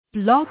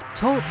Blog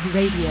Talk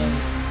Radio.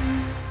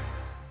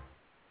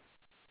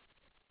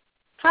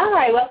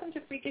 Hi, welcome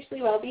to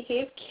Freakishly Well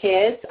Behaved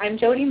Kids. I'm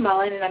Jody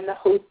Mullen, and I'm the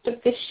host of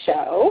this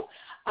show.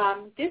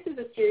 This is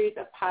a series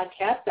of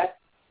podcasts that's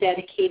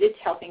dedicated to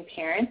helping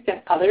parents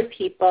and other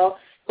people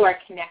who are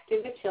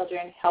connected with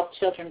children help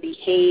children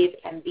behave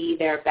and be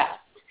their best.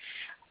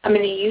 I'm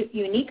in a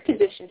unique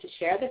position to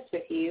share this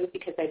with you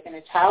because I've been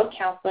a child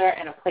counselor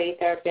and a play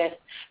therapist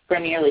for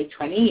nearly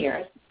 20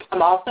 years.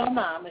 I'm also a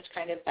mom, which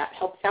that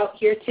helps out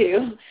here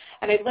too.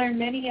 And I've learned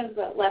many of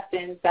the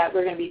lessons that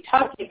we're going to be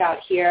talking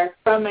about here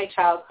from my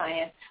child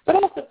clients, but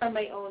also from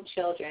my own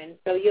children.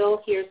 So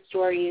you'll hear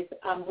stories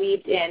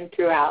weaved in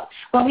throughout.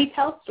 When we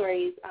tell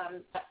stories,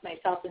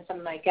 myself and some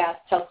of my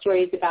guests tell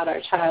stories about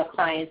our child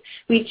clients,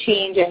 we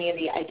change any of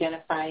the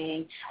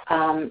identifying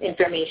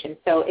information.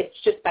 So it's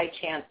just by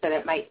chance that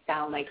it might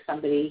sound like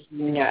somebody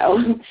you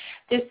know.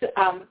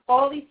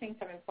 All these things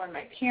have informed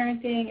my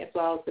parenting as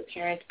well as the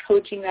parent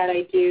coaching that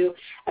I do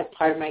as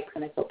part of my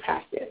clinical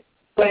practice.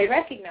 What I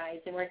recognize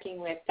in working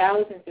with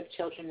thousands of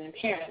children and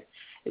parents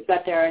is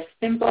that there are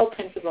simple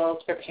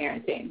principles for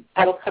parenting.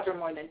 I will cover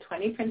more than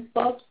 20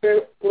 principles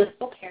for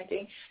blissful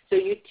parenting so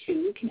you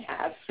too can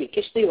have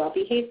freakishly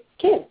well-behaved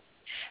kids.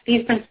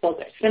 These principles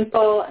are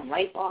simple and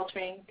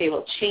life-altering. They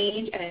will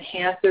change and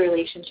enhance the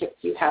relationships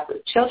you have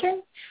with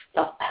children.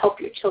 They'll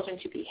help your children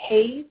to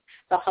behave.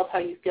 They'll help how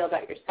you feel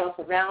about yourself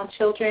around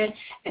children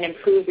and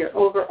improve your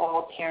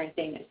overall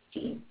parenting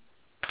esteem.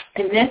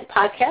 In this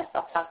podcast,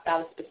 I'll talk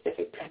about a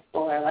specific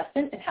principle or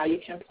lesson and how you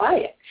can apply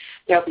it.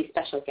 There will be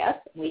special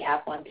guests, and we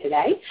have one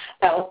today,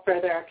 that will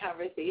further our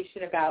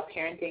conversation about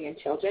parenting and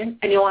children.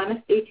 And you'll want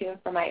to stay tuned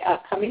for my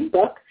upcoming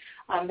book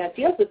that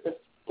deals with this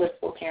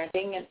blissful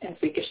parenting and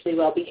freakishly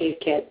well-behaved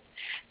kids.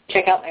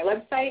 Check out my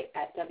website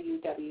at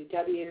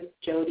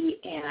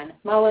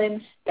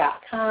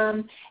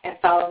www.jodyannmullen.com and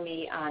follow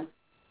me on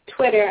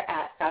Twitter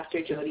at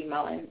Dr. Jody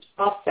Mullen.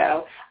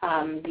 Also,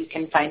 you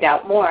can find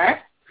out more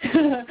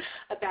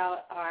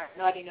about our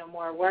Naughty No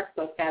More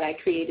workbook that I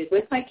created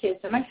with my kids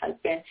and my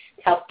husband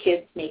to help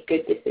kids make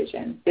good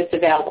decisions. It's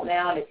available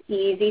now, and it's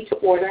easy to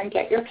order and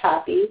get your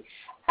copy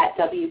at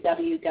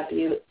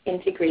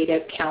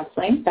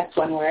www.integrativecounseling, that's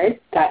one word,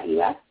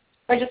 .us,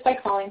 or just by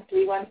calling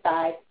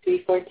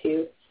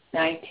 315-342-9255.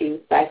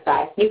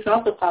 You can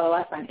also follow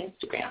us on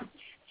Instagram.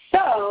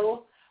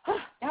 So,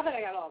 now that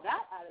I got all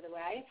that out of the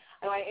way,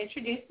 I want to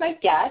introduce my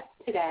guest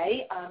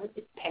today.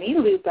 It's Penny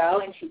Lupo,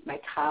 and she's my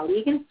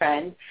colleague and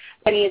friend.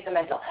 Penny is a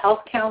mental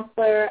health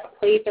counselor, a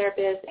play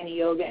therapist, and a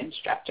yoga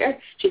instructor.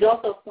 She's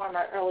also a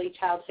former early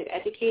childhood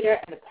educator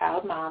and a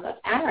proud mom of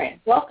Aaron.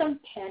 Welcome,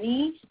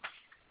 Penny.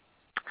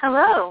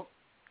 Hello.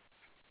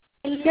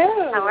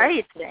 Hello. How are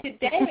you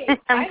today?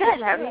 I'm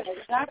good. How are you?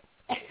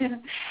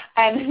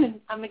 And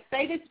I'm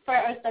excited for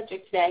our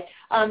subject today.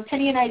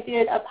 Penny and I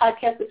did a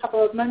podcast a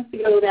couple of months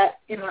ago that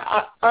in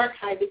our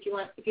archive, if you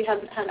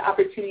haven't had an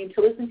opportunity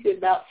to listen to it,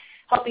 about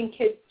helping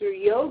kids through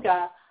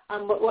yoga.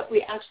 But what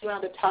we actually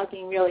wound up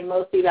talking really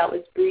mostly about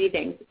was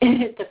breathing,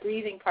 the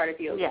breathing part of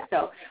yoga. Yeah.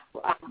 So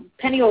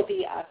Penny will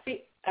be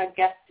a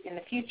guest in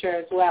the future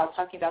as well,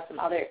 talking about some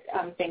other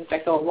things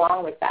that go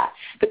along with that.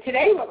 But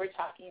today what we're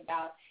talking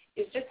about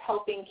is just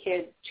helping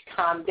kids to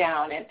calm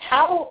down. And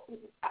how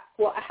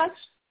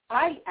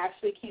I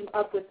actually came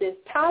up with this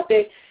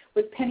topic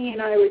was Penny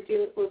and I were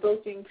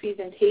both doing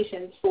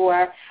presentations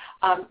for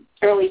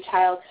early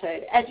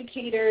childhood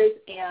educators,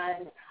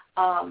 and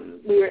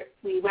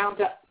we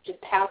wound up just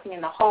passing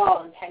in the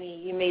hall, and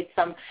Penny, you made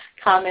some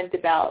comment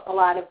about a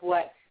lot of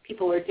what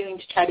people were doing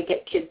to try to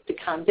get kids to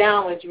calm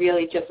down was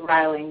really just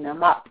riling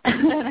them up.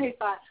 And I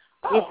thought,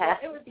 well,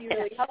 it would be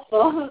really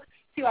helpful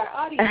to our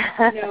audience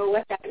to know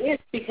what that is,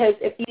 because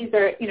if these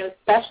are,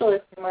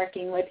 specialists in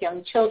working with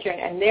young children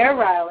and they're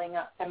riling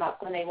them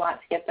up when they want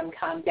to get them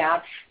calmed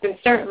down, then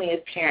certainly as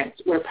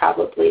parents we're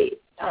probably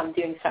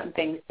doing some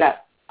things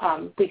that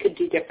we could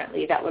do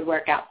differently that would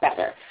work out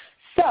better.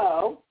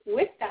 So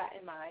with that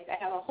in mind, I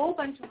have a whole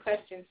bunch of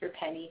questions for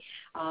Penny,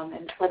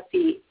 and let's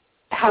see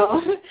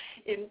how,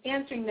 in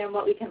answering them,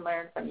 what we can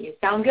learn from you.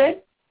 Sound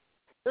good?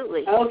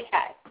 Absolutely.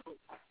 Okay.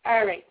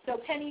 All right. So,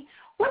 Penny,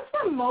 what's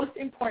the most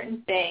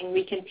important thing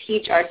we can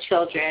teach our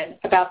children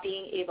about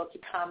being able to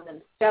calm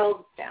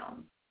themselves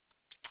down?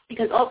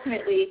 Because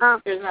ultimately,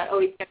 there's not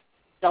always an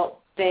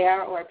adult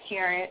there or a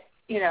parent,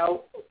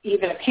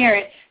 even a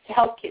parent, to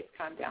help kids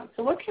calm down.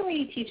 So what can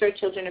we teach our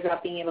children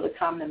about being able to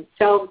calm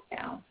themselves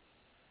down?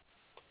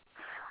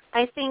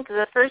 I think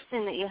the first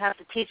thing that you have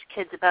to teach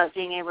kids about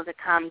being able to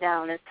calm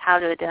down is how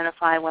to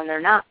identify when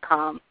they're not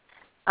calm.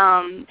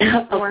 One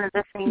of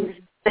the things,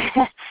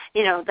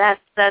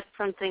 that's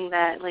something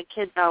that,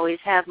 kids always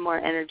have more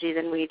energy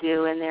than we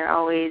do, and they're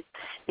always,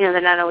 they're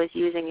not always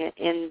using it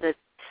in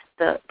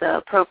the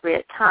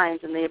appropriate times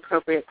and the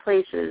appropriate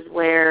places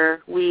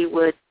where we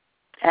would,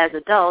 as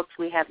adults,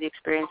 we have the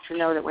experience to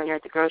know that when you're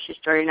at the grocery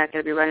store, you're not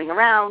going to be running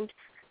around.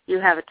 You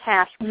have a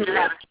task to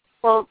do.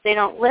 Well, they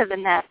don't live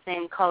in that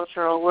same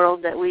cultural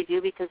world that we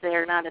do because they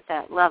are not at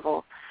that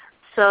level.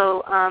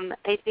 So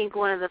I think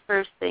one of the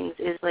first things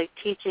is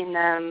teaching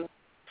them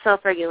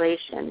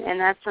self-regulation, and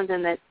that's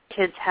something that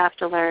kids have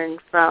to learn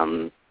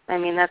from. I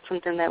mean, that's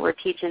something that we're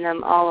teaching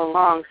them all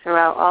along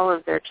throughout all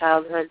of their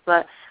childhood.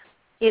 But,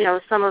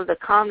 some of the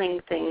calming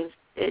things,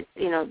 the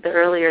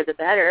earlier the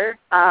better,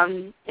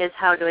 is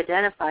how to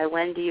identify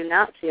when do you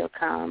not feel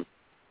calm.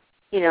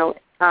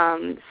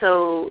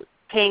 So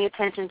paying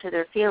attention to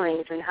their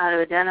feelings and how to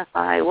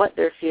identify what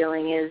they're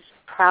feeling is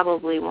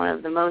probably one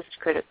of the most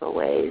critical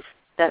ways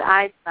that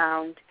I've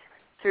found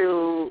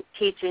through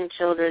teaching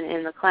children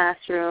in the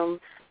classroom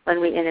when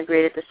we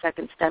integrated the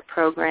second step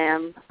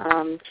program,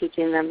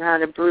 teaching them how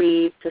to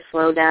breathe, to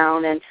slow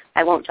down, and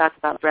I won't talk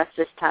about breath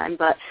this time,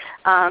 but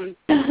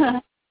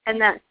and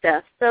that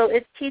stuff. So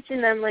it's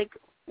teaching them, like,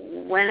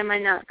 when am I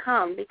not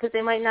calm? Because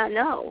they might not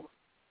know.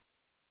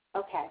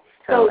 Okay.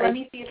 So let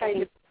me see if I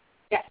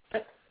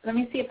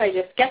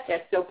just get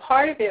this. So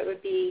part of it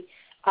would be,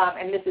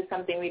 and this is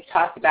something we've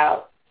talked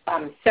about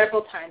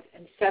several times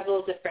in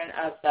several different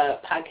of the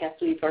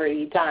podcasts we've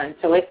already done.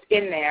 So it's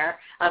in there,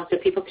 so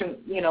people can,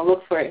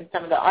 look for it in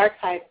some of the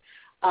archive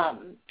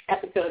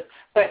episodes.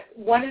 But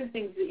one of the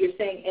things that you're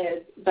saying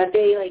is, but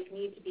they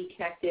need to be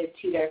connected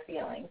to their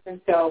feelings,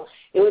 and so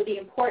it would be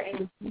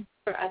important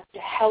for us to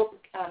help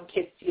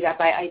kids do that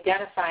by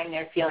identifying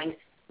their feelings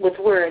with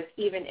words,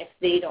 even if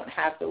they don't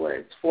have the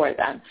words for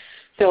them.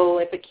 So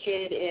if a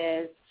kid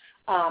is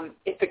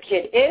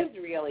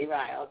really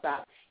riled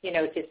up,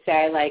 to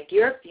say,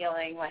 you're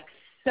feeling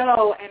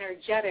so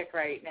energetic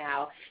right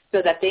now,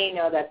 so that they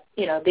know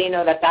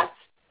that that's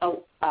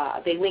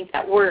they link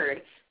that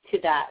word to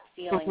that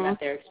feeling that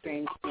they're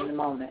experiencing in the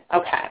moment.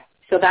 Okay,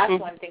 so that's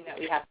one thing that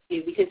we have to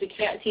do, because we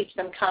can't teach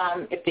them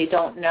calm if they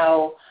don't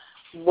know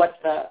what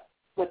the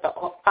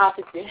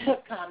opposite of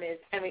calm is,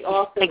 and we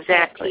also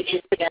can't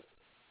teach it.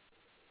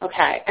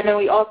 Okay, and then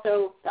we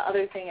also, the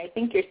other thing I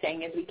think you're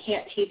saying is we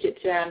can't teach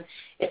it to them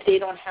if they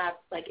don't have,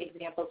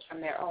 examples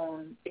from their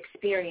own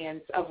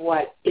experience of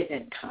what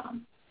isn't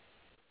calm.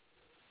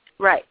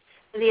 Right.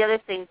 And the other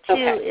thing,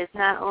 too, is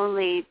not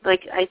only,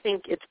 I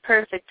think it's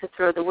perfect to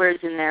throw the words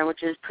in there,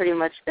 which is pretty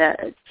much that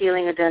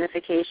feeling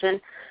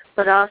identification,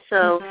 but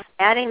also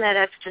adding that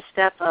extra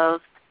step of,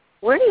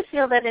 where do you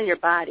feel that in your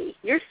body?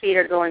 Your feet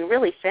are going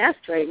really fast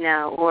right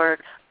now, or,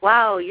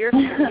 wow, your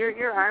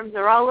arms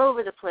are all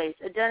over the place.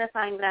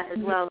 Identifying that as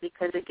well,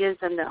 because it gives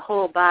them the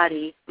whole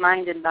body,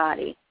 mind and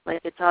body.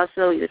 It's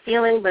also the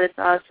feeling, but it's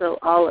also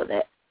all of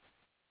it,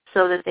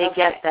 so that they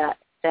get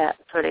that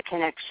sort of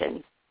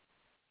connection.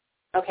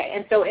 Okay,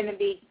 and so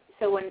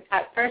when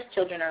at first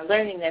children are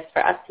learning this,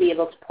 for us to be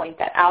able to point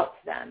that out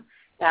to them,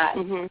 that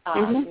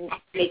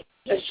makes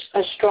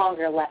a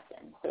stronger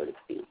lesson, so to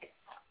speak.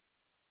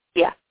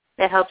 Yeah.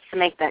 It helps to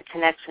make that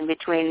connection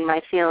between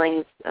my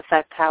feelings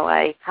affect how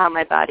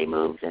my body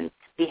moves and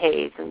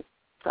behaves and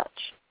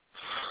such.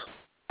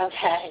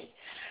 Okay.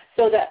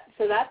 So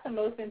that's the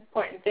most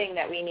important thing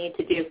that we need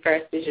to do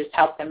first, is just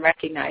help them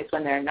recognize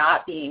when they're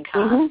not being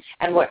calm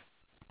and where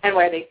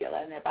they feel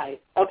it in their bodies.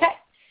 Okay.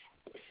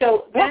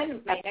 So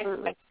then my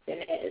next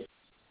question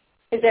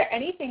is there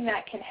anything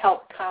that can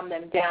help calm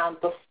them down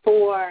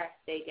before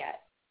they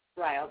get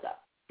riled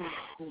up?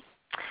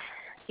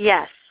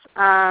 Yes.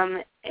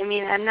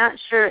 I'm not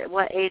sure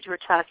what age we're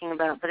talking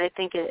about, but I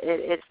think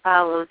it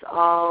follows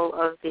all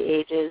of the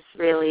ages,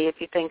 really, if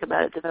you think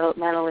about it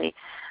developmentally.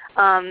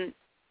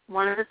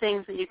 One of the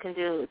things that you can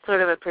do,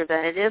 sort of a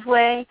preventative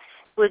way,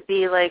 would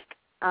be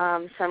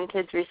some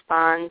kids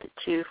respond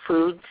to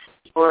foods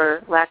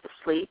or lack of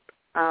sleep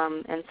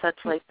and such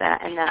like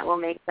that, and that will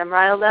make them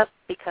riled up,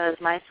 because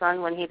my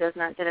son, when he does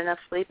not get enough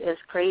sleep, is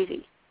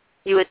crazy.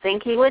 You would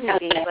think he wouldn't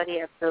be, but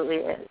he absolutely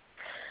is.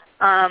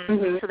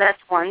 So that's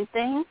one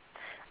thing.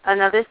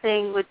 Another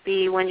thing would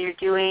be when you're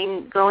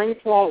going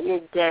throughout your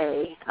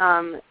day,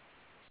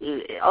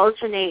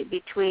 alternate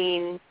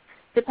between,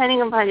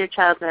 depending upon your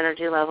child's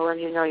energy level,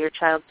 and you know your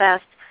child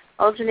best,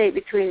 alternate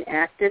between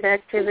active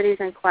activities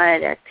and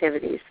quiet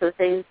activities. So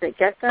things that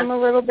get them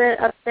a little bit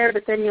up there,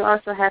 but then you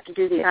also have to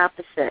do the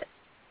opposite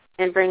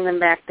and bring them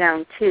back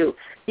down too.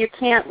 You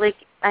can't,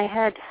 I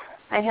had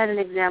an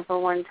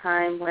example one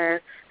time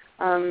where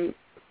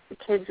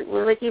kids,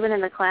 even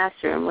in the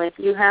classroom,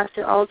 you have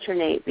to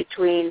alternate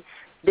between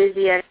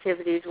busy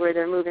activities where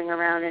they're moving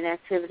around and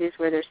activities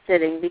where they're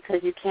sitting,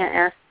 because you can't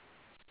ask,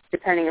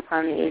 depending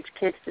upon the age,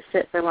 kids to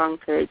sit for long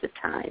periods of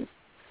time.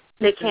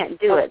 They can't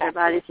do it. Their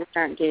bodies just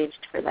aren't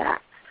engaged for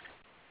that.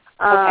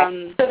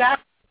 Okay. So that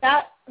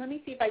let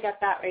me see if I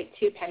got that right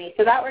too, Penny.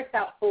 So that works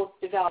out both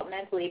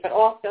developmentally, but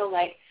also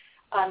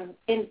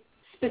in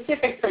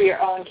specific for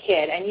your own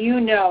kid, and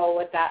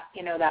what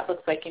that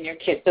looks like in your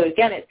kid. So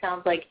again, it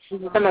sounds like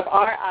some of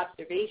our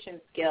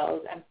observation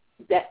skills, and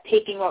that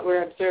taking what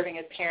we're observing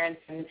as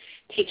parents and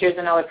teachers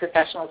and other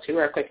professionals who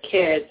work with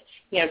kids,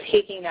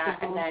 taking that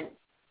and then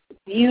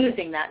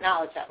using that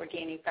knowledge that we're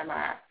gaining from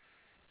our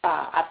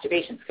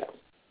observation skills.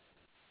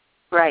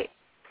 Right.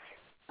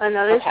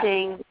 Another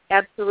thing,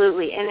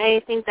 absolutely, and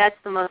I think that's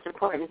the most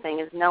important thing,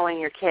 is knowing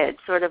your kid,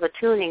 sort of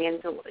attuning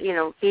into,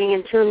 being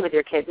in tune with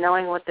your kid,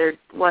 knowing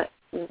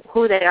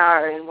who they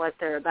are and what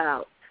they're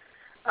about.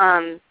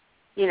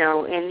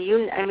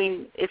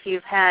 and if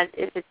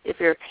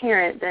you're a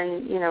parent,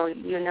 then,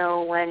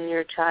 when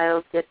your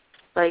child gets,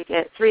 like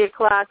at 3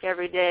 o'clock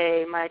every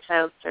day, my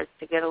child starts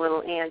to get a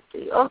little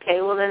antsy.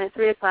 Okay, well then at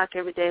 3 o'clock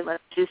every day,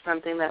 let's do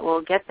something that will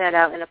get that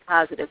out in a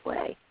positive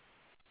way.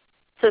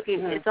 So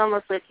it's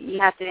almost like you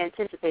have to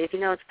anticipate. If you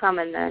know it's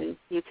coming, then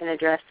you can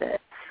address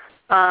it.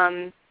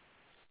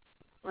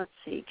 Let's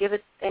see.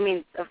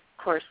 Of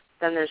course,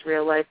 then there's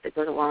real life that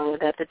goes along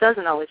with that. That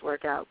doesn't always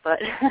work out, but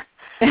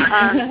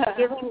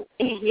there's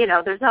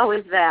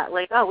always that.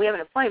 Like, oh, we have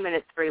an appointment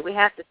at 3. We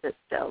have to sit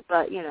still.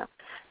 But,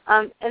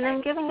 and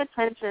then giving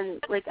attention,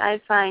 like I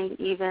find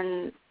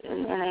even,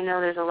 and I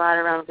know there's a lot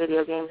around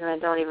video games, and I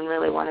don't even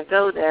really want to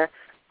go there,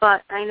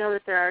 but I know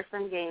that there are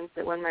some games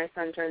that when my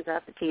son turns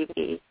off the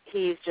TV,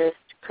 he's just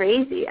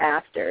crazy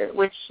after,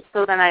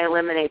 so then I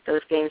eliminate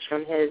those games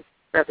from his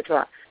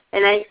repertoire.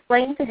 And I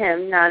explained to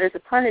him, not as a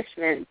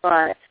punishment,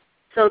 but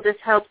so this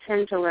helps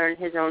him to learn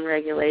his own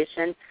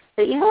regulation.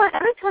 But you know what?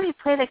 Every time you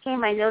play that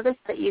game, I notice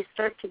that you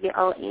start to get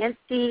all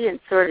antsy and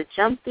sort of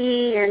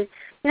jumpy, and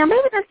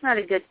maybe that's not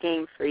a good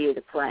game for you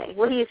to play.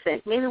 What do you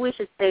think? Maybe we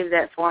should save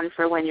that one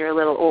for when you're a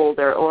little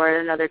older or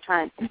at another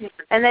time.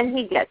 And then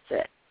he gets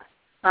it.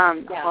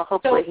 Well,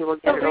 hopefully he will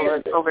get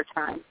it over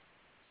time.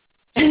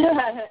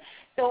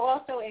 So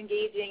also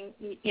engaging,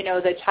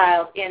 the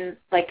child in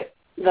like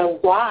the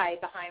why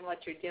behind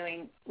what you're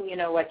doing,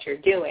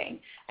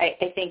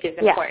 I think is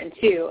important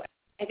too.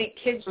 I think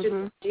kids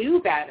just do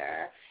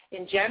better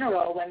in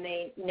general when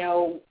they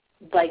know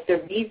like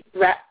the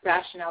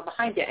rationale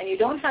behind it, and you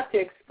don't have to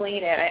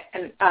explain it.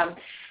 And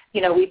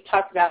we've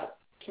talked about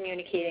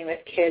communicating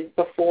with kids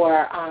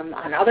before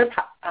on other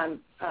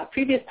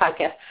previous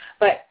podcasts,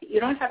 but you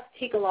don't have to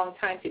take a long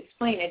time to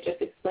explain it.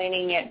 Just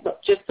explaining it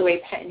just the way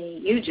Penny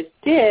you just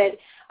did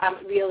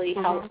really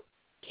helps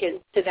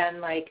kids to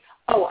then like,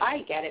 oh,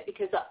 I get it,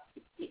 because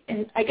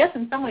and I guess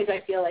in some ways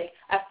I feel like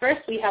at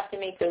first we have to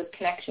make those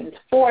connections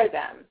for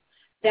them,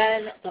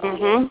 then they'll be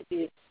able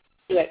to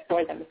do it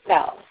for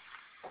themselves.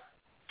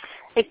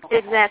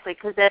 Exactly,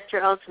 because that's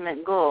your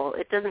ultimate goal.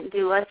 It doesn't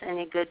do us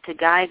any good to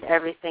guide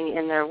everything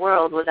in their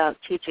world without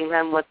teaching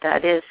them what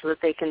that is so that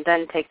they can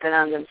then take that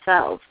on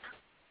themselves.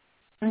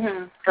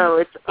 So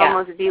it's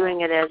almost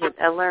viewing it as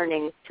a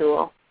learning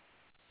tool.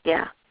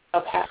 Yeah.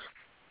 Okay.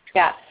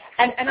 Yeah.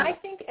 And I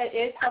think it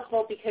is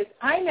helpful because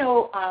I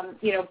know,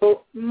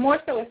 both, more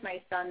so with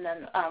my son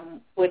than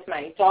with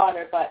my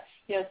daughter, but,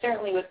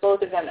 certainly with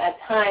both of them at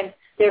times,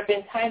 there have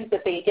been times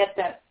that they get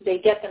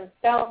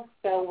themselves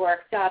so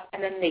worked up,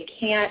 and then they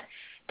can't,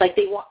 like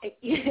they want,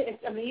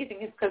 it's amazing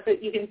because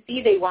you can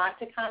see they want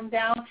to calm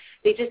down,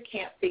 they just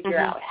can't figure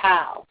out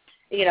how,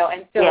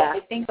 and so I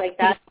think like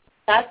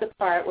that's the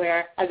part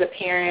where as a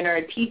parent or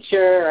a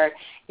teacher or,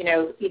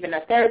 even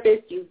a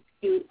therapist, you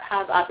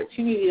have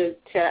opportunity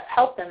to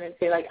help them and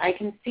say, like, I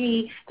can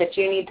see that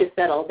you need to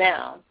settle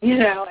down,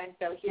 and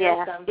so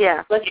here's some,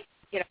 let's,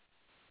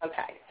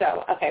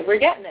 okay, we're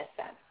getting this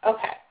then.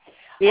 Okay.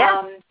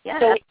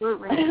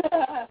 Absolutely.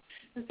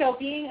 So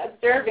being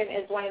observant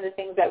is one of the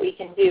things that we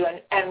can do,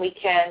 and we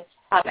can,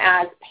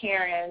 as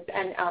parents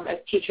and as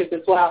teachers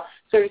as well,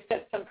 sort of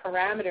set some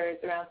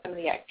parameters around some of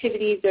the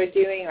activities they're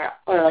doing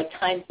or like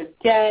times of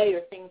day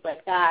or things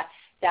like that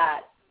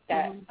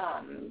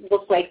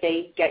look like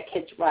they get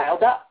kids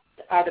riled up,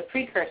 are the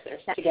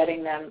precursors to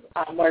getting them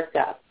worked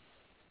up.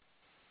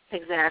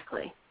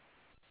 Exactly.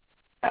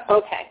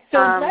 Okay,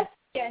 so let's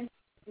get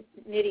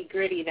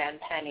nitty-gritty then,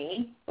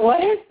 Penny.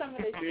 What are some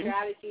of the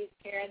strategies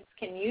parents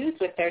can use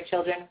with their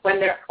children when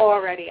they're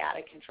already out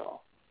of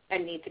control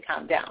and need to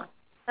calm down?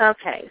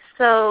 Okay,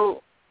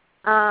 so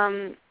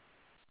one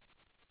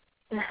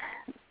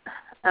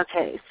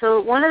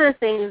of the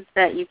things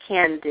that you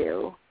can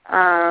do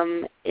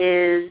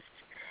is,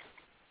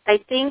 I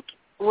think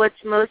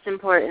what's most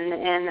important,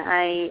 and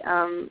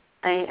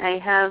I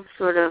have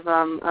sort of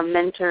a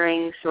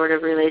mentoring sort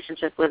of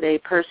relationship with a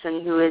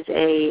person who is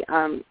a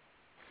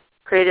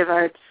creative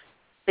arts,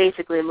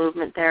 basically a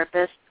movement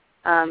therapist,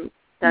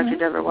 Dr.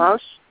 Deborah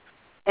Walsh.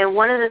 And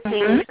one of the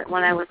things that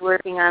when I was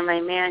working on my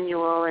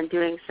manual and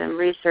doing some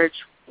research,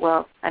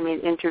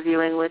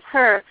 interviewing with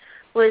her,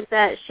 was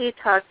that she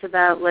talked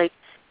about, like,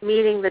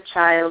 meeting the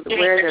child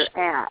where they're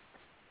at.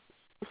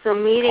 So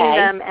meeting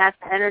them at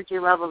the energy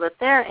level that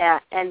they're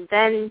at, and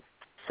then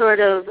sort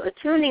of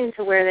attuning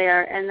to where they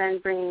are and then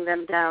bringing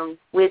them down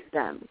with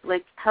them,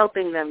 like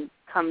helping them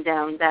come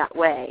down that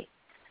way.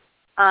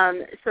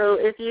 So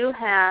if you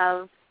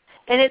have,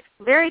 and it's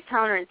very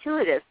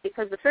counterintuitive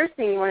because the first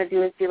thing you want to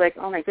do is be like,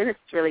 oh my goodness,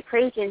 it's really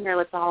crazy in here,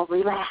 let's all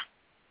relax.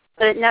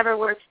 But it never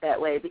works that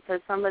way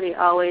because somebody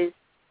always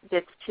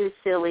gets too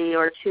silly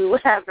or too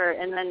whatever,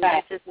 and then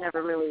it just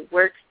never really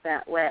works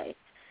that way.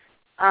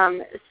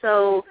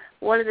 So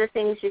one of the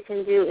things you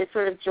can do is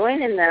sort of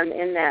join in them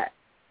in that,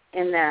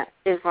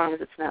 as long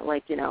as it's not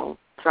like,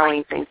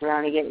 throwing things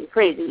around and getting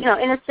crazy,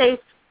 in a safe,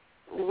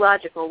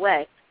 logical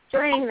way.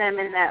 Joining them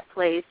in that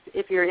place,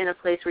 if you're in a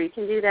place where you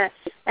can do that,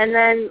 and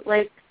then,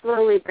 like,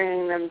 slowly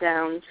bringing them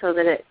down so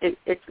that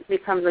it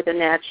becomes like a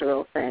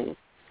natural thing.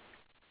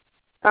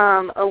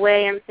 a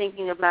way I'm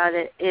thinking about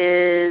it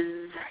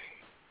is,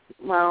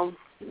 well,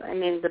 I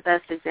mean, the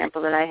best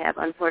example that I have,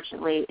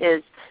 unfortunately,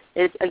 is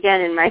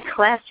again in my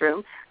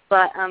classroom,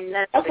 but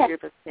that's a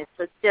group of kids,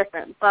 so it's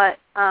different. But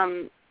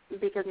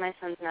because my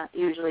son's not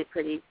usually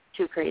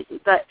too crazy,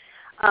 but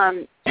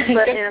in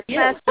a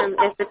classroom,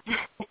 if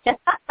it's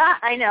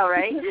I know,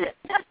 right?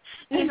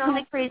 He's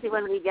only crazy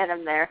when we get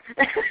him there.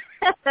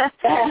 But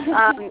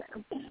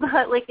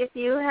like if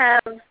you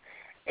have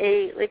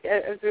a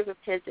group of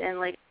kids and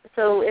like,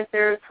 so if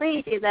they're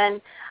crazy,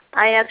 then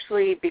I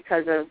actually,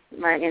 because of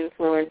my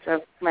influence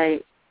of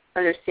my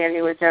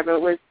understanding, whichever,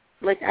 was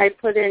like I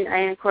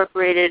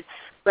incorporated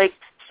like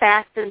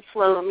fast and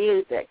slow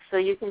music. So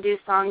you can do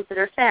songs that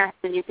are fast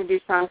and you can do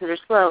songs that are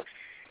slow.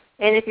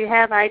 And if you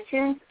have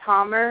iTunes,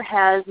 Palmer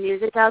has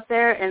music out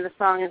there, and the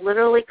song is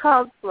literally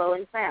called Slow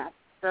and Fast.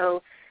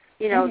 So,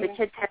 you know, the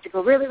kids have to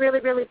go really, really,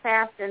 really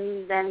fast,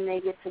 and then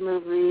they get to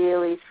move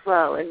really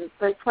slow. And it's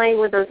like playing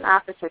with those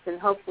opposites, and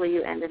hopefully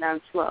you end it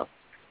on slow.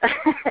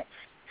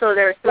 So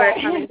they're sort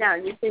of coming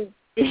down. You can,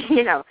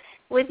 you know,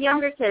 with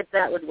younger kids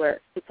that would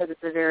work because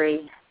it's a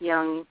very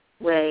young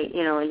way,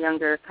 you know, a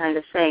younger kind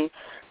of thing.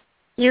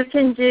 You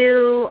can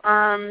do,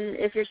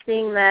 if you're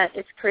seeing that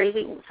it's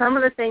crazy, some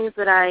of the things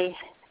that I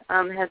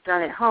have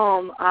done at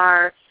home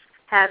are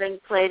having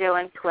Play-Doh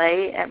and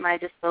clay at my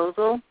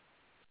disposal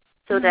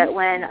so that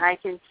when I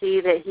can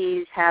see that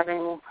he's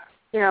having,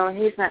 you know,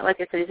 he's not,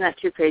 like I said, he's not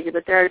too crazy,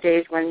 but there are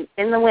days when,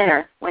 in the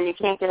winter, when you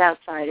can't get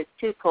outside, it's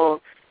too cold,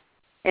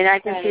 and I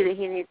can see that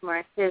he needs more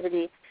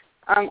activity.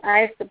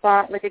 I've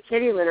bought like a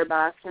kitty litter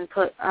box and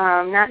put,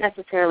 not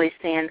necessarily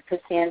sand,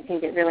 because sand can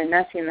get really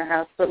messy in the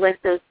house, but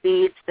like those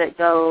beads that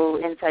go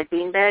inside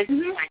bean bags,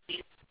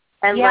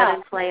 and let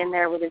him play in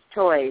there with his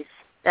toys.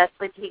 That's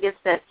like he gets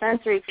that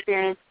sensory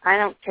experience. I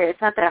don't care.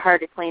 It's not that hard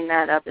to clean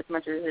that up as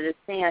much as it is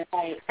sand.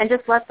 And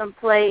just let them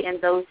play in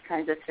those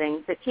kinds of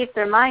things that keep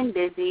their mind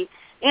busy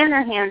and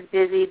their hands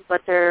busy,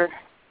 but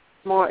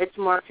it's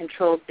more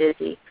controlled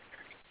busy.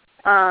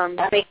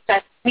 That makes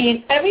sense. I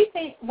mean,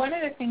 one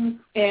of the things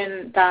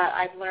that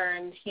I've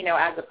learned, you know,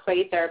 as a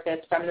play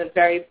therapist from the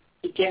very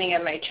beginning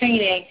of my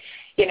training,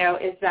 you know,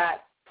 is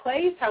that play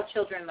is how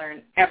children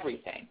learn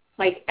everything.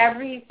 Like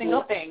every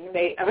single thing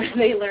they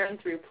learn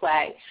through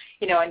play,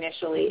 you know,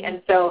 initially.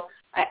 And so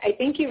I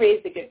think you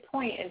raised a good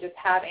point in just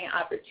having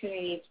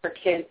opportunities for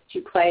kids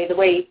to play the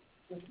way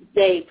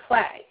they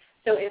play.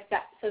 So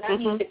that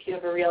means if you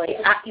have a really,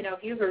 you know,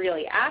 if you have a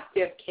really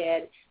active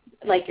kid,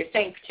 like you're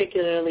saying,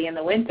 particularly in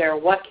the winter,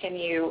 what can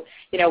you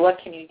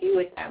do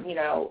with them? You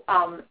know,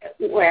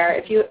 where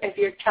if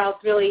your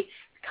child's really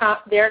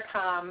they're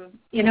calm,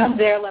 you know,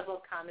 their level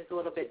of calm is a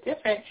little bit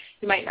different.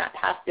 You might not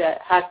have to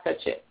have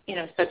such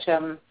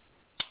a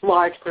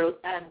large gross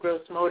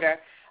motor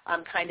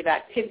kind of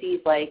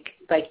activities like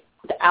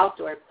the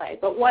outdoor play.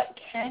 But what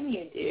can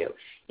you do?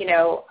 You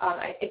know,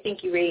 I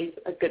think you raised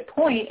a good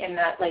point in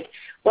that, like,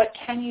 what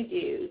can you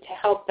do to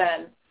help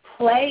them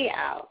play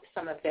out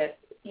some of this,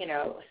 you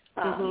know,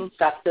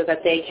 stuff so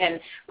that they can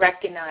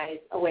recognize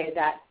a way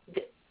that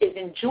is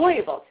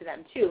enjoyable to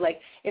them too. Like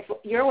if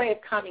your way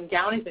of calming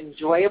down is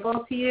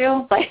enjoyable to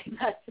you, like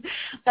that's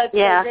so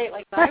great.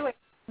 Like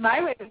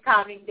my way of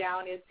calming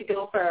down is to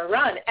go for a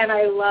run, and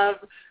I love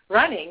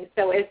running.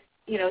 So it's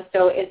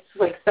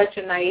like such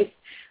a nice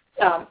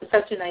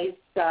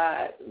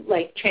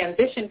like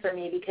transition for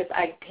me because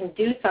I can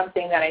do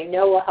something that I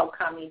know will help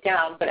calm me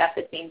down, but at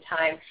the same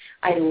time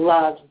I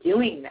love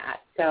doing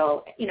that.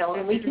 So, you know,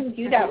 and we can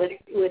do that with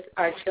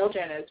our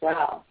children as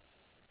well.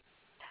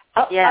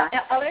 Other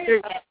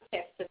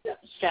tips and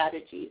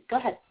strategies. Go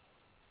ahead.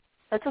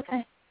 That's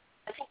okay.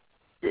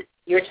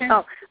 Your turn.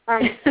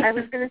 I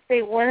was going to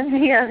say one of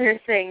the other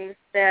things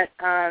that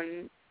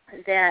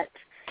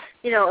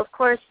you know, of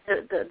course,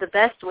 the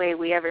best way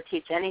we ever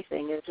teach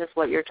anything is just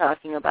what you're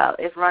talking about.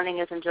 If running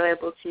is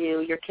enjoyable to you,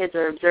 your kids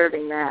are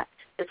observing that.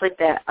 It's like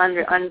that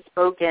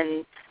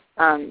unspoken.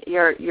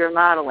 You're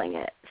modeling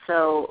it.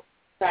 So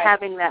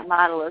having that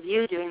model of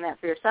you doing that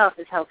for yourself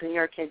is helping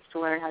your kids to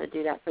learn how to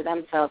do that for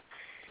themselves.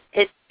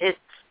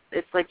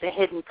 It's like the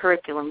hidden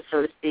curriculum,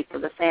 so to speak,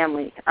 of the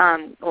family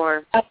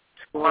or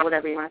school,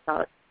 whatever you want to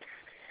call it.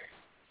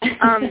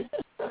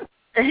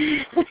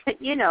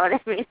 You know what I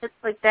mean? It's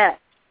like that.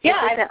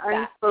 Yeah, it's like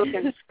that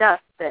unspoken stuff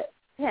that,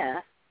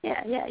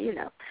 you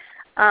know.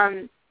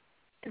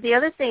 The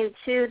other thing,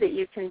 too, that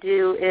you can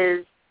do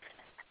is,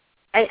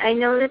 I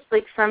notice,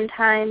 like,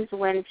 sometimes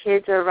when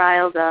kids are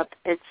riled up,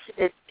 it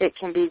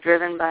can be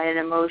driven by an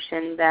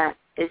emotion that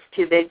is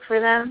too big for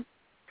them.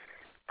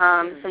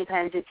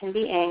 Sometimes it can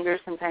be anger,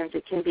 sometimes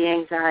it can be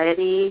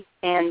anxiety,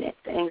 and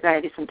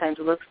anxiety sometimes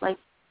looks like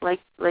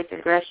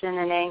aggression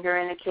and anger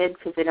in a kid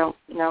because they don't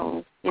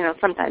know, you know,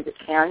 sometimes it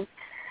can.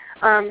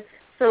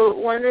 So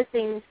one of the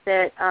things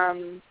that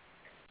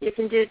you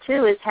can do,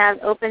 too, is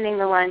opening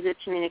the lines of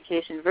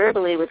communication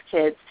verbally with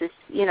kids. Just,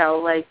 you know,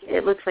 like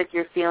it looks like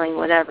you're feeling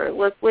whatever,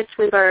 which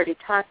we've already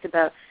talked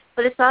about.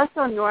 But it's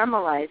also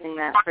normalizing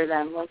that for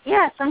them. Like,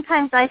 yeah,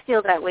 sometimes I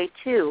feel that way,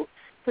 too.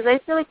 Because I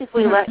feel like if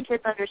we let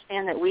kids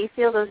understand that we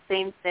feel those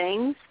same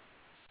things,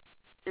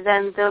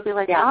 then they'll be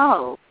like,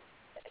 oh,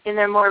 and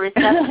they're more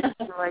receptive.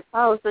 They're like,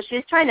 oh, so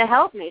she's trying to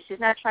help me. She's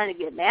not trying to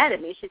get mad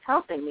at me. She's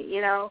helping me,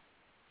 you know.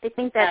 I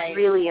think that's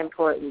really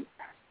important.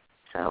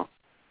 So.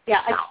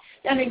 Yeah,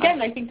 and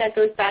again, I think that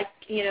goes back,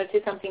 you know,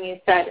 to something you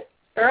said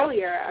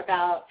earlier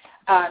about,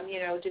 you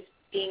know, just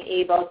being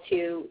able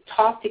to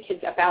talk to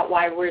kids about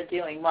why we're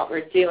doing what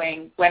we're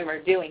doing when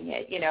we're doing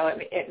it. You know,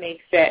 it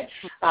makes it,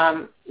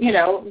 you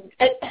know,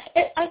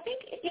 I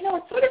think, you know,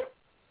 it sort of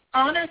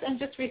honors and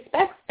just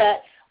respects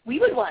that we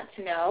would want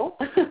to know,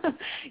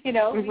 you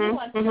know, we would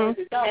want to know as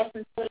adults.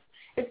 And so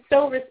it's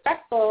so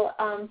respectful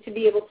to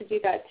be able to do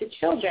that to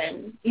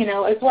children, you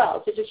know, as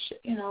well, to just,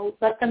 you know,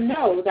 let them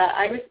know that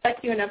I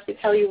respect you enough to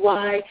tell you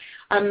why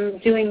I'm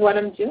doing what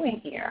I'm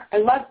doing here. I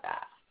love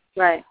that.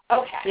 Right.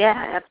 Okay.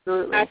 Yeah,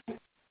 absolutely.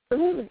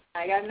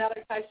 I got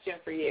another question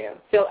for you.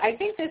 So I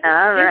think this is...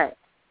 All right.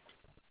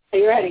 Are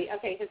you ready?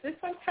 Okay, because this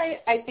one's kind of,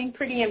 I think,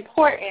 pretty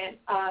important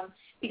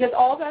because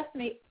all of us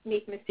make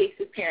mistakes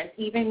as parents,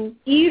 even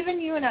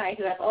you and I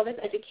who have all this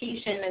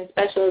education and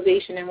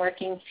specialization and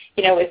working,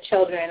 you know, with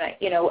children,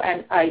 you know,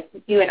 and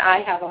you and I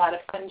have a lot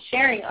of fun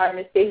sharing our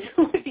mistakes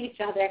with each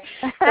other.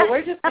 So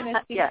we're just going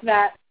to see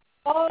that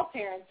all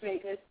parents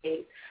make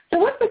mistakes. So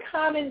what's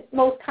the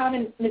most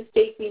common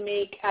mistake we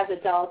make as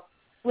adults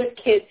with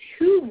kids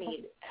who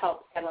need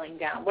help settling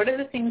down? What are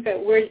the things that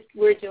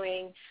we're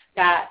doing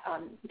that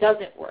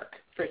doesn't work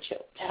for to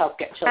help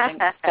get children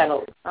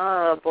settled?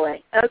 Oh,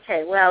 boy.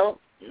 Okay, well,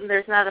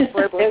 there's not a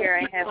foible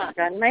here I haven't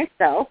done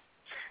myself.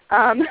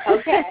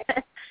 Okay.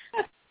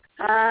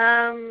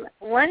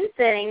 One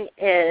thing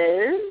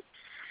is,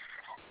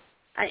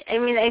 I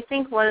mean, I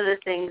think one of the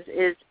things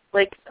is,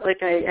 like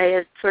I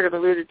had sort of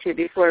alluded to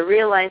before,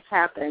 real life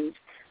happens.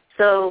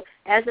 So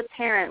as a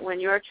parent, when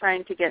you're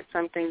trying to get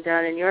something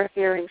done and you're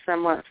feeling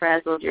somewhat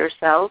frazzled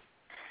yourself,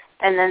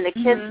 and then the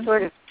kids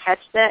sort of catch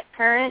that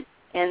current,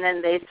 and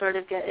then they sort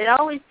of get, it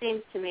always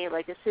seems to me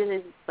like as soon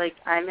as, like,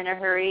 I'm in a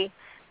hurry,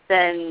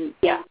 then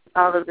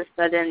all of a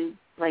sudden,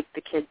 like,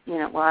 the kid, you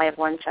know, well, I have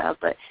one child,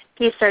 but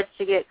he starts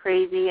to get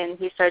crazy and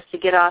he starts to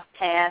get off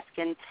task,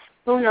 and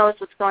who knows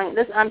what's going,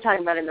 I'm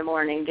talking about in the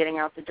morning, getting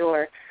out the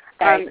door.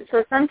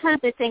 So sometimes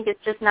I think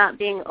it's just not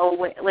being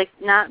aware, like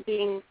not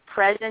being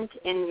present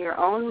in your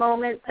own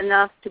moment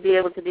enough to be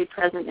able to be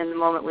present in the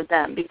moment with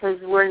them, because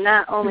we're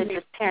not only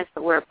just parents,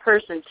 but we're a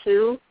person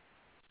too.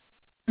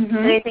 And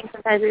I think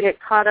sometimes we get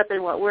caught up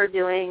in what we're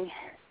doing,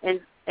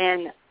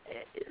 and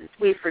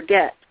we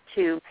forget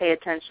to pay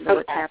attention to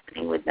what's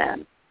happening with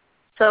them.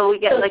 So we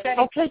get like,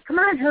 okay, come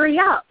on, hurry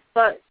up,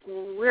 but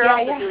we're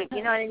also doing,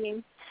 you know what I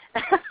mean?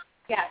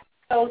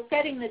 So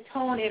setting the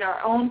tone in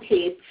our own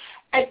pace.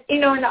 And, you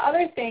know, and the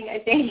other thing I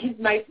think is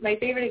my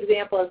favorite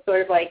example is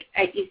sort of like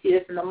you see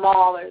this in the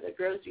mall or the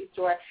grocery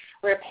store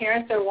where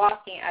parents are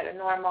walking at a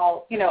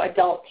normal, you know,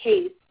 adult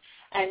pace,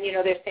 and, you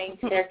know, they're saying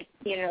to their,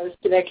 you know,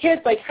 to their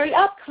kids, like, hurry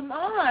up, come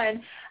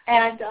on.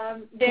 And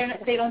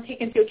they don't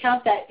take into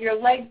account that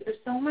your legs are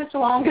so much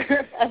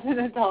longer as an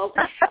adult,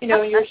 you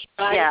know, and you're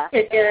trying to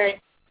sit there. And,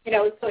 you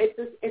know, so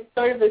it's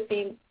sort of the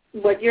same,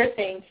 what you're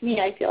saying to me,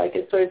 I feel like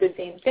it's sort of the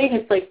same thing.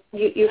 It's like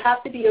you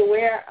have to be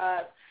aware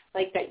of,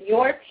 like, that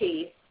your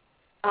pace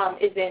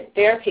isn't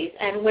their pace.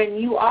 And when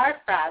you are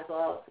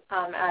frazzled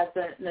as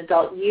an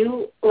adult,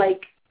 you,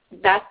 like,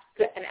 that's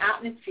an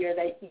atmosphere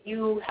that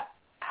you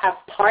have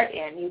part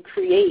in, you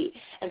create.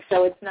 And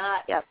so it's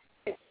not,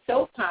 it's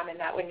so common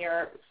that when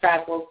you're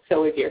frazzled,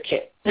 so is your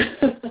kid.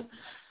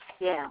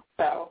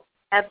 So.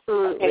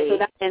 Absolutely. Okay, so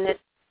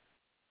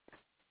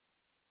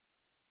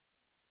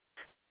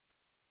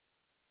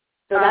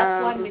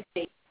that's one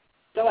mistake.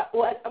 So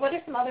what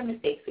are some other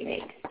mistakes we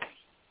make?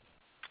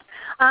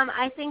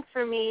 I think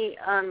for me,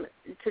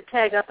 to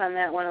tag up on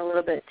that one a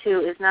little bit too,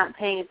 is not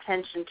paying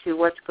attention to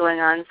what's going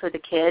on for the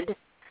kid,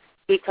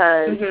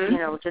 because you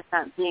know, just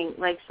not being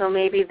like, so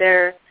maybe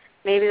they're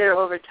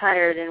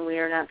overtired and we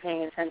are not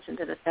paying attention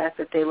to the fact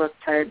that they look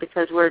tired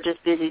because we're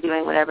just busy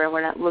doing whatever and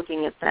we're not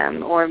looking at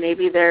them, or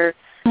maybe they're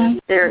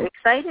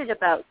excited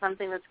about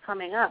something that's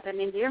coming up. I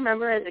mean, do you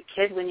remember as a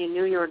kid when you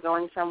knew you were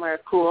going somewhere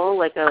cool,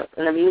 like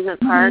an amusement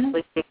park,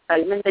 like the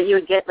excitement that you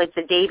would get like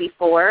the day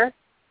before?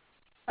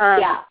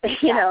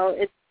 You know,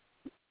 it's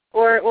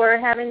or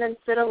having them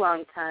sit a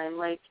long time,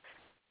 like,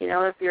 you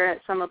know, if you're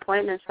at some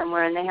appointment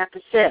somewhere and they have to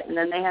sit and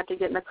then they have to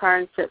get in the car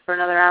and sit for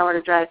another hour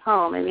to drive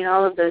home. I mean,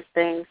 all of those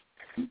things.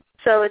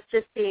 So it's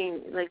just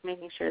being, like,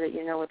 making sure that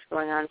you know what's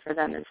going on for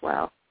them as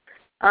well.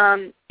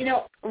 You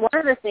know, one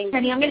of the things...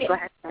 Penny, go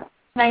ahead. Can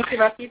I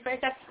interrupt you for a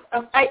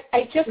second?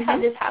 I just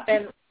had this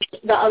happen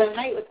the other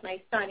night with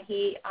my son.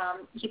 He's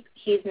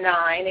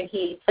 9 and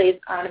he plays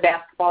on a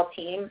basketball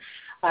team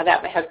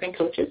that my husband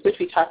coaches, which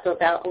we talked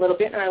about a little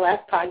bit in our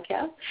last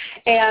podcast.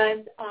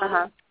 And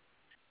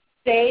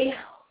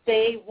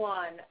they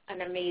won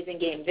an amazing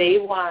game. They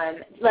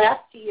won.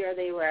 Last year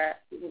they were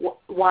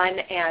 1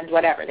 and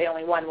whatever. They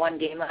only won one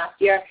game last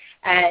year.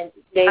 And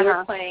they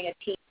were playing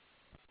a team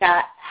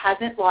that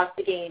hasn't lost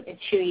a game in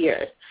 2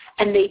 years.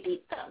 And they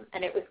beat them.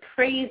 And it was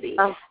crazy.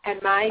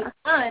 And my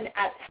son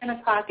at 10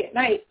 o'clock at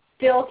night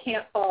still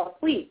can't fall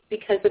asleep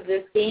because of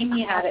this game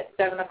he had at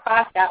 7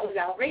 o'clock. That was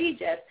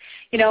outrageous,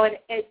 and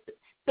it's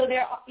so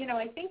there.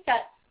 I think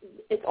that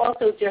it's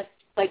also just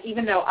like,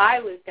 even though I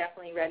was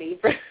definitely ready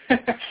for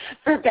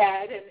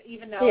bed, and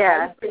even though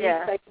I was pretty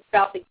excited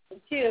about the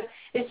game too,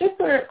 it's just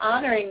sort of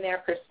honoring their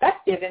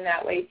perspective in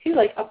that way too.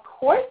 Like, of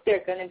course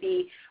they're going to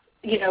be,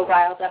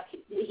 riled up.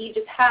 He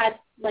just had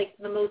like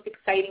the most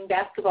exciting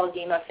basketball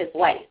game of his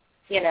life,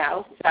 So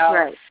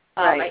right.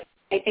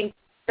 I think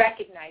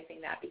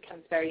recognizing that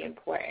becomes very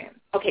important.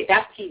 Okay,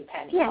 back to you,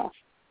 Penny.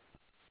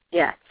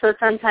 Yeah. So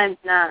sometimes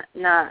not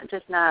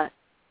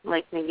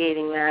like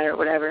negating that or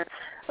whatever,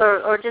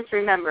 or just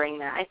remembering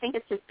that. I think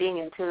it's just being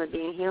in tune with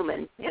being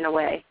human in a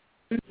way.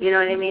 You know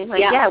what I mean?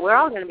 Like, we're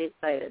all going to be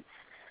excited.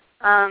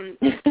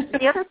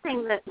 The other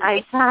thing that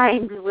I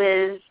find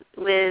with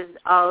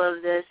all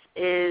of this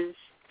is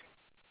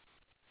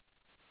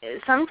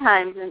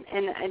sometimes,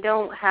 and I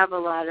don't have a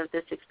lot of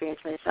this experience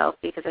myself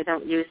because I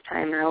don't use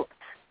timeout,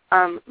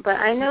 but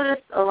I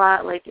notice a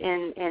lot, like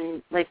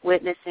in like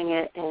witnessing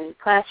it in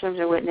classrooms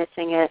or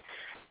witnessing it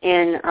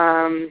in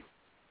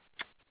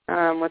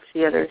what's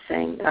the other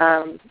thing?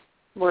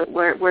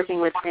 We're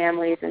working with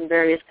families in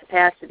various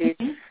capacities.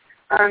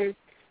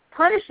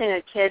 Punishing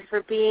a kid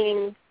for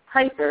being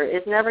hyper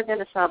is never going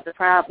to solve the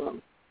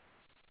problem,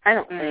 I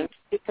don't think,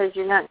 because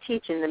you're not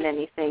teaching them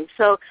anything.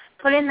 So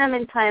putting them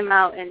in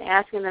timeout and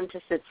asking them to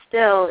sit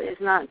still is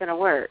not going to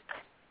work.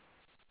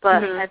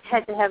 But I've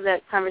had to have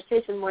that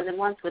conversation more than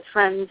once with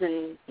friends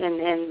and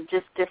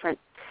just different,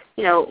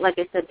 like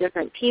I said,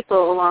 different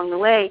people along the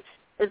way.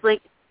 It's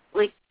like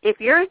if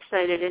you're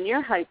excited and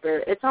you're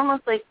hyper, it's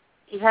almost like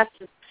you have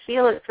to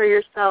feel it for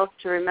yourself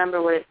to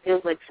remember what it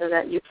feels like so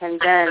that you can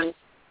then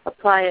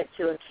apply it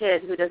to a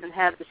kid who doesn't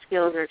have the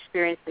skills or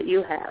experience that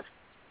you have.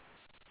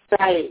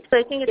 Right. So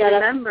I think it's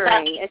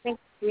remembering. I think,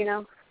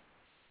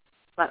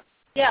 But.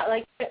 Yeah,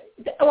 I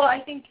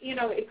think,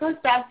 it goes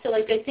back to,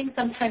 like, I think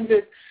sometimes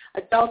as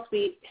adults,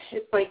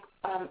 it's like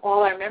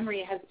all our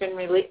memory has been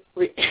really,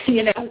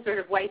 sort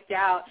of wiped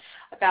out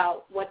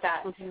about what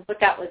that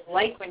was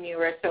like when you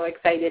were so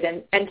excited.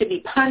 And to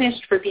be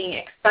punished for being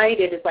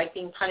excited is like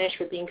being punished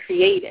for being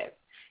creative,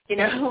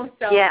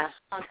 So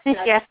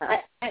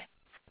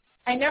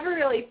I never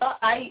really thought,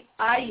 I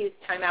used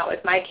timeout with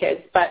my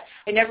kids, but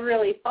I never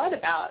really thought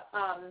about,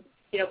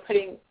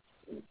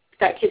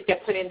 that kids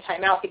get put in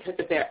timeout because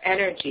of their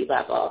energy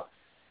level.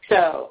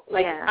 So,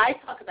 I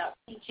talk about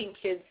teaching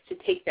kids to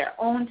take their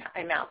own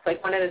timeouts.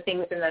 Like, one of the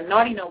things in the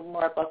Naughty No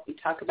More book we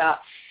talk about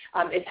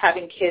is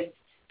having kids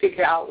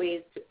figure out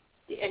ways to,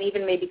 and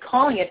even maybe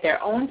calling it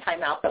their own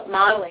timeout, but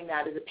modeling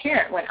that as a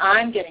parent when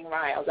I'm getting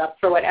riled up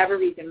for whatever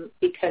reason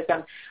because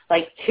I'm,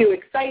 like, too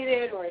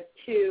excited or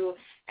too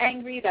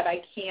angry that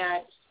I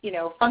can't,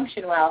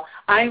 function well.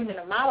 I'm going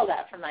to model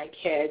that for my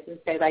kids and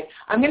say, like,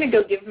 I'm going to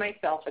go give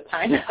myself a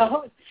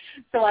timeout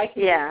so I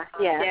can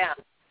calm down.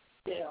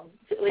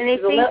 And I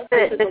think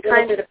that the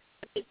kind of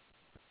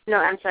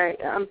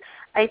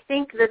I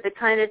think that the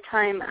kind of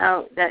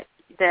timeout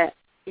that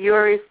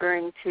you're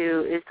referring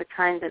to is the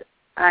kind that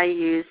I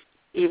use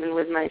even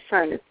with my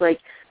son. It's like,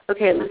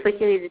 okay, it looks like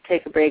you need to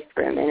take a break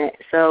for a minute.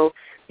 So,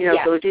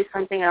 go do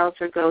something else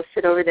or go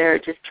sit over there or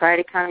just try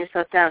to calm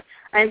yourself down.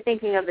 I'm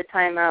thinking of the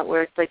timeout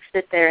where it's like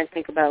sit there and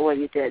think about what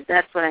you did.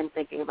 That's what I'm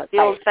thinking about, the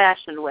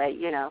old-fashioned way,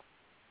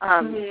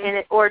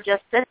 or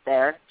just sit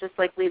there, just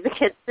like leave the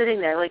kids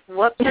sitting there. Like,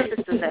 what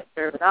purpose does that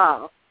serve at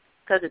all?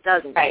 Because it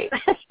doesn't. Right.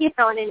 You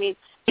know what I mean?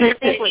 I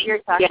think what you're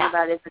talking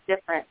about is a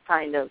different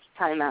kind of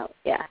timeout.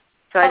 Yeah.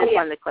 So I just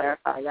wanted to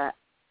clarify that.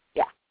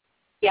 Yeah.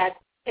 Yeah,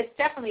 it's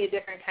definitely a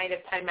different kind of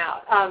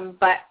timeout.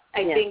 But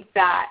I think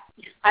that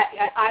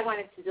I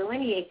wanted to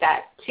delineate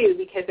that too,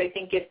 because I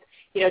think it's,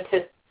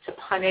 to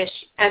punish,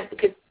 and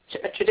because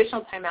a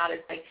traditional timeout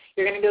is like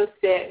you're going to go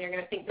sit and you're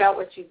going to think about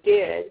what you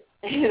did,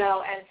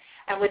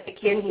 and with the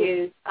kid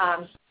who's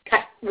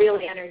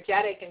really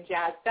energetic and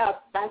jazzed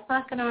up, that's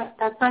not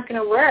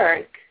gonna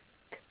work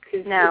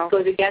because it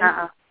goes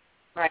against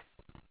right.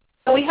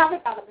 So we have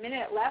about a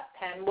minute left,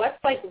 Pen. What's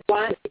like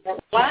one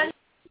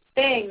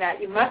thing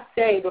that you must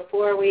say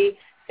before we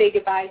say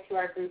goodbye to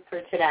our group for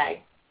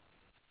today?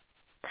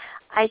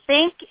 I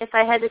think if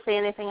I had to say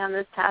anything on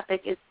this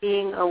topic, it's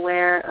being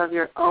aware of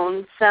your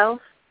own self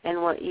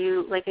and what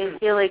you, like, I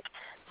feel like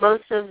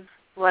most of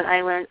what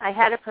I learned, I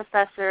had a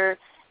professor,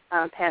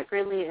 Pat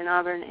Gridley in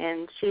Auburn,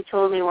 and she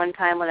told me one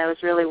time when I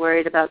was really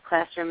worried about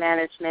classroom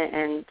management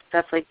and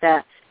stuff like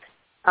that,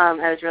 I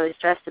was really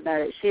stressed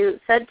about it. She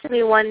said to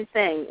me one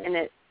thing, and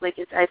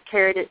I've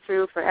carried it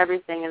through for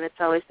everything, and it's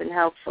always been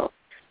helpful.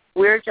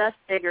 We're just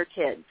bigger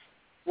kids.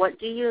 What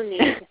do you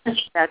need?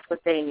 That's what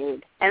they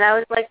need. And I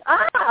was like,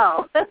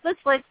 oh, that's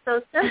like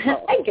so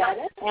simple. I got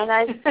it.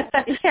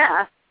 And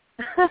yeah.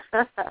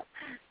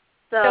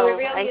 So it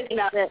really is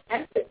about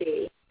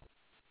empathy.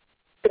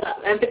 It's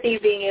about empathy,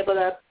 being able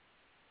to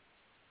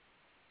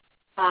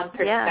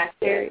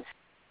perspective.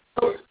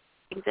 Yeah,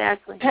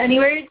 exactly. Penny,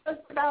 we're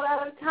just about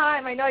out of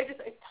time. I know I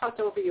talked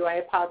over you. I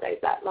apologize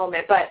that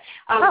moment. But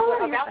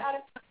we're about out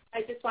of time.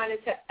 I just wanted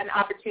an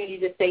opportunity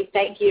to say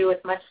thank you with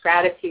much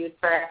gratitude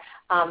for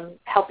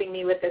helping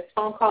me with this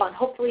phone call, and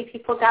hopefully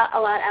people got a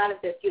lot out of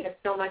this. You have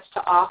so much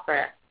to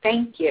offer.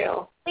 Thank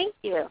you. Thank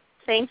you.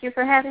 Thank you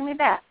for having me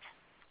back.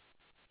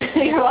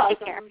 You're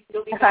welcome.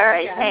 You'll be back All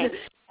right. again. Thanks.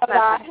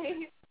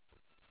 Bye-bye.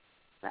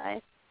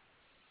 Bye.